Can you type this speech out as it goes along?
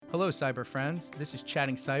Hello, cyber friends. This is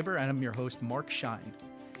Chatting Cyber, and I'm your host, Mark Shine.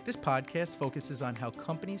 This podcast focuses on how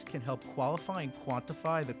companies can help qualify and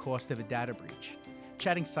quantify the cost of a data breach.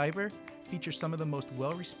 Chatting Cyber features some of the most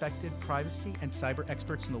well-respected privacy and cyber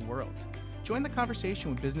experts in the world. Join the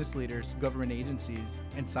conversation with business leaders, government agencies,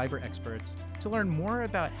 and cyber experts to learn more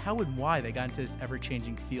about how and why they got into this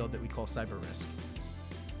ever-changing field that we call cyber risk.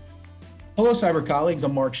 Hello, cyber colleagues.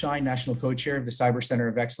 I'm Mark Shine, National Co-Chair of the Cyber Center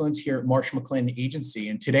of Excellence here at Marsh McLennan Agency.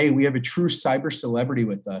 And today we have a true cyber celebrity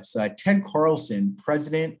with us, Ted Carlson,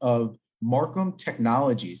 President of Marcum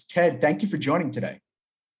Technologies. Ted, thank you for joining today.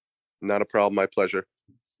 Not a problem. My pleasure.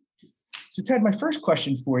 So Ted, my first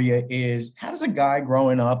question for you is, how does a guy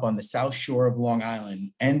growing up on the South Shore of Long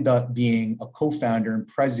Island end up being a co-founder and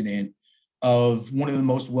president of one of the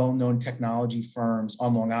most well-known technology firms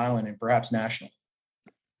on Long Island and perhaps nationally?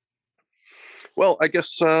 Well, I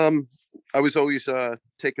guess I was always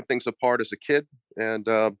taking things apart as a kid, and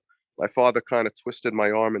my father kind of twisted my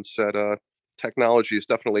arm and said, technology is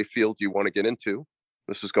definitely a field you want to get into.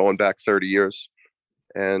 This is going back 30 years.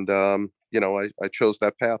 And, I chose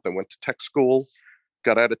that path. I went to tech school,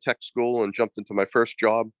 got out of tech school and jumped into my first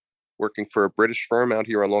job working for a British firm out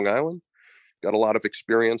here on Long Island. Got a lot of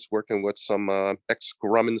experience working with some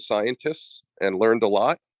ex-Grumman scientists and learned a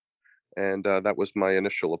lot. And that was my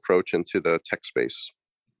initial approach into the tech space.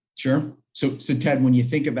 Sure. So Ted, when you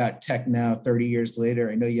think about tech now, 30 years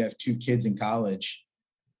later, I know you have two kids in college.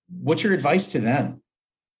 What's your advice to them?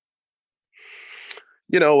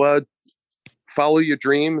 Follow your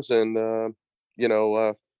dreams and,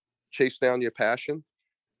 chase down your passion.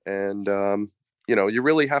 And, you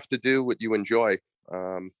really have to do what you enjoy.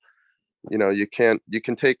 You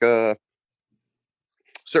can take a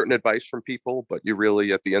certain advice from people, but you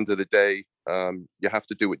really, at the end of the day, you have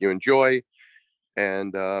to do what you enjoy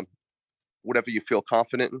and whatever you feel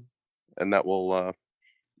confident in, and that will,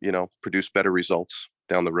 produce better results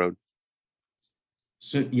down the road.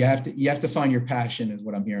 So you have to find your passion, is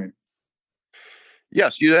what I'm hearing.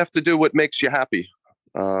 Yes, you have to do what makes you happy,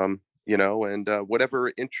 and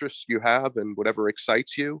whatever interests you have and whatever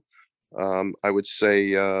excites you. I would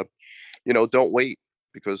say, don't wait.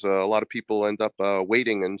 Because a lot of people end up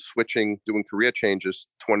waiting and switching, doing career changes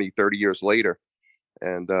 20, 30 years later.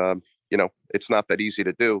 And, it's not that easy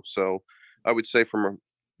to do. So I would say from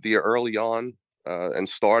the early on and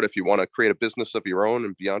start, if you want to create a business of your own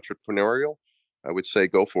and be entrepreneurial, I would say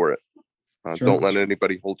go for it. Sure. Don't let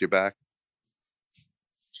anybody hold you back.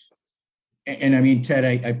 And I mean, Ted,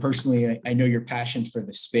 I personally, I know your passion for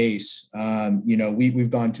the space. We've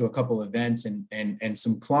gone to a couple events and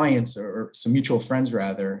some clients or some mutual friends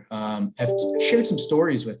rather have shared some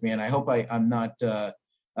stories with me. And I hope I'm not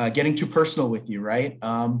getting too personal with you, right?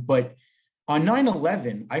 But on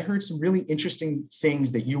 9/11, I heard some really interesting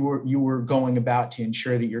things that you were going about to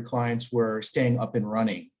ensure that your clients were staying up and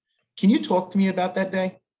running. Can you talk to me about that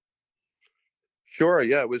day? Sure.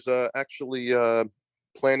 Yeah, it was actually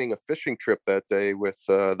planning a fishing trip that day with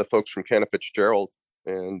the folks from Cantor Fitzgerald.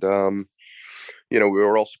 And, we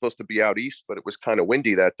were all supposed to be out east, but it was kind of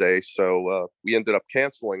windy that day. So we ended up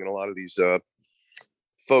canceling, and a lot of these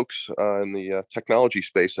folks in the technology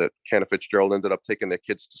space at Cantor Fitzgerald ended up taking their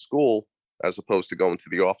kids to school as opposed to going to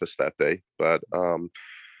the office that day. But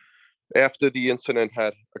after the incident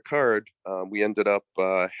had occurred, we ended up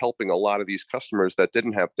helping a lot of these customers that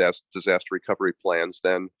didn't have disaster recovery plans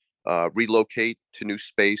then relocate to new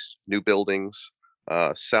space, new buildings.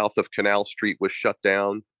 South of Canal Street was shut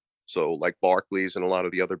down. So like Barclays and a lot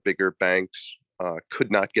of the other bigger banks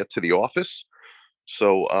could not get to the office.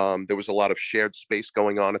 So there was a lot of shared space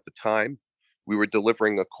going on at the time. We were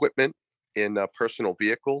delivering equipment in personal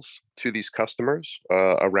vehicles to these customers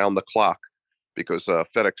around the clock because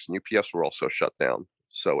FedEx and UPS were also shut down.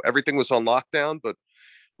 So everything was on lockdown, but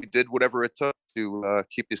we did whatever it took to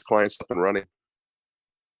keep these clients up and running.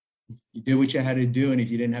 You did what you had to do. And if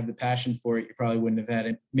you didn't have the passion for it, you probably wouldn't have had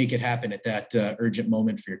it make it happen at that urgent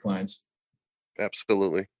moment for your clients.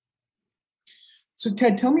 Absolutely. So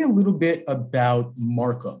Ted, tell me a little bit about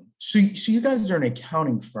Marcum. So you guys are an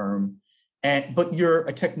accounting firm, but you're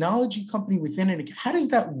a technology company within it. How does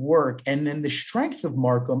that work? And then the strength of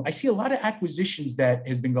Marcum, I see a lot of acquisitions that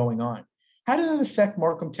has been going on. How does that affect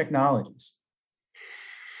Marcum Technologies?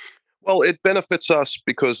 Well, it benefits us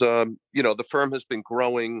because, the firm has been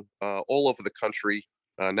growing all over the country,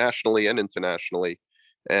 nationally and internationally.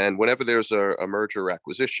 And whenever there's a merger or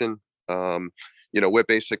acquisition, we're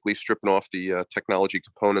basically stripping off the technology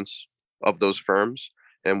components of those firms,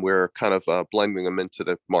 and we're kind of blending them into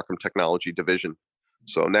the Marcum Technology division.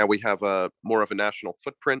 So now we have more of a national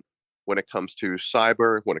footprint when it comes to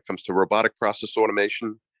cyber, when it comes to robotic process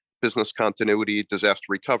automation, business continuity, disaster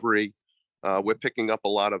recovery. We're picking up a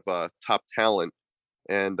lot of top talent,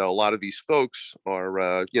 and a lot of these folks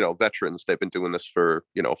are, veterans. They've been doing this for,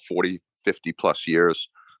 40, 50 plus years.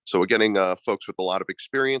 So we're getting folks with a lot of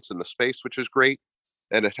experience in the space, which is great.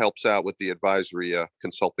 And it helps out with the advisory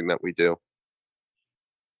consulting that we do.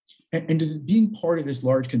 And does being part of this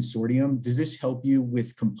large consortium, does this help you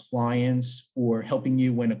with compliance or helping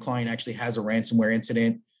you when a client actually has a ransomware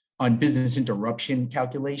incident on business interruption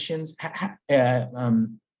calculations? It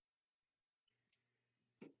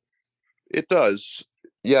does.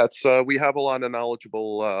 Yeah, we have a lot of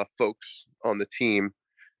knowledgeable folks on the team,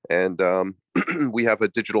 and we have a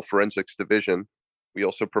digital forensics division. We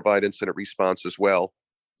also provide incident response as well.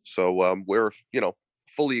 So we're,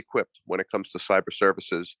 fully equipped when it comes to cyber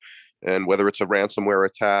services, and whether it's a ransomware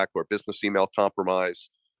attack or business email compromise,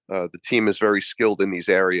 the team is very skilled in these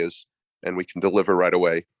areas, and we can deliver right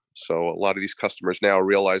away. So a lot of these customers now are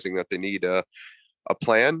realizing that they need a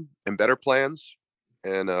plan and better plans,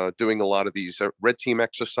 and doing a lot of these red team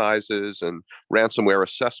exercises and ransomware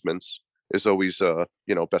assessments is always,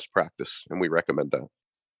 best practice, and we recommend that.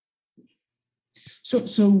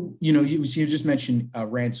 So you just mentioned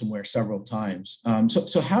ransomware several times.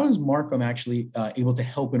 So how is Marcum actually able to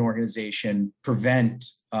help an organization prevent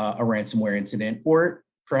a ransomware incident, or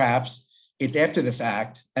perhaps it's after the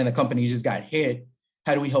fact and the company just got hit?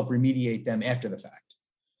 How do we help remediate them after the fact?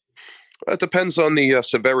 It depends on the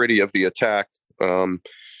severity of the attack.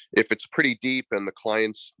 If it's pretty deep and the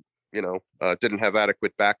clients, didn't have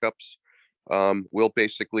adequate backups, we'll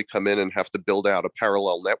basically come in and have to build out a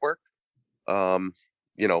parallel network.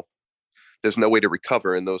 There's no way to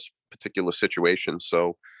recover in those particular situations.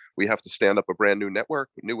 So we have to stand up a brand new network,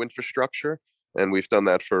 new infrastructure, and we've done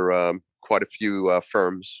that for quite a few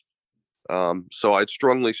firms. So I'd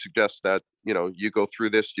strongly suggest that, you go through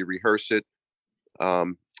this, you rehearse it,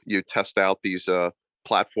 you test out these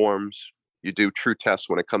platforms, you do true tests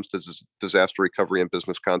when it comes to disaster recovery and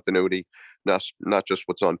business continuity, not just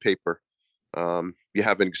what's on paper. You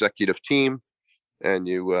have an executive team, and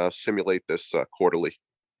you simulate this quarterly.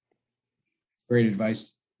 Great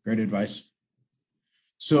advice.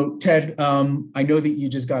 So Ted, I know that you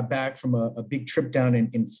just got back from a big trip down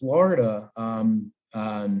in Florida.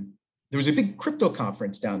 There was a big crypto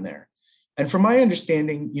conference down there. And from my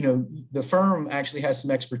understanding, the firm actually has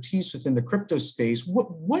some expertise within the crypto space.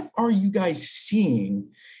 What are you guys seeing?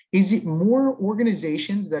 Is it more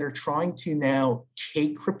organizations that are trying to now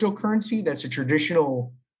take cryptocurrency that's a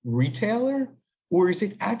traditional retailer? Or is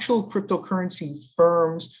it actual cryptocurrency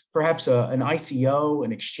firms, perhaps an ICO,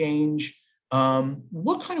 an exchange?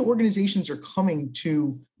 What kind of organizations are coming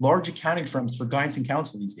to large accounting firms for guidance and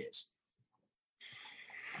counsel these days?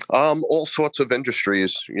 All sorts of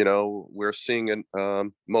industries. We're seeing it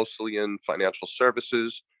mostly in financial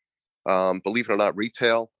services, believe it or not,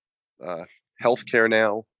 retail, healthcare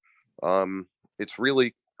now. It's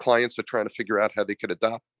really clients are trying to figure out how they could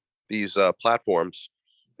adopt these platforms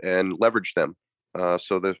and leverage them.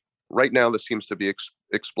 Right now, there seems to be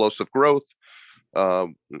explosive growth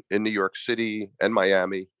in New York City and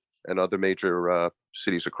Miami and other major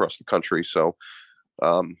cities across the country. So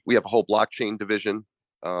we have a whole blockchain division.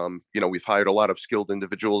 We've hired a lot of skilled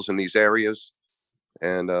individuals in these areas,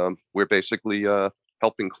 and we're basically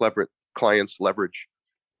helping clever clients leverage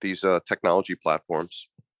these technology platforms.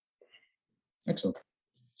 Excellent.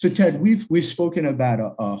 So Ted, we've spoken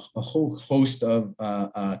about a whole host of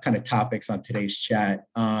kind of topics on today's chat.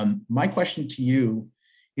 My question to you,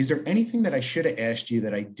 is there anything that I should have asked you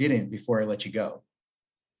that I didn't before I let you go?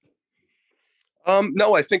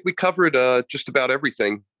 No, I think we covered just about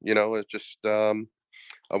everything.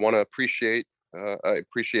 I want to appreciate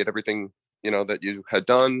everything, that you had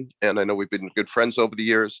done. And I know we've been good friends over the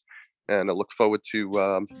years, and I look forward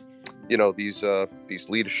to, these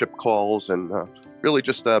leadership calls and really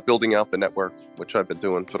just building out the network, which I've been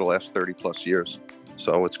doing for the last 30 plus years.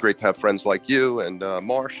 So it's great to have friends like you and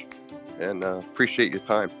Marsh, and appreciate your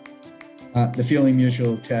time. The feeling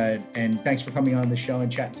mutual, Ted, and thanks for coming on the show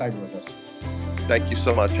and chatting cyber with us. Thank you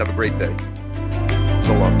so much. Have a great day.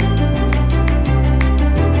 So long.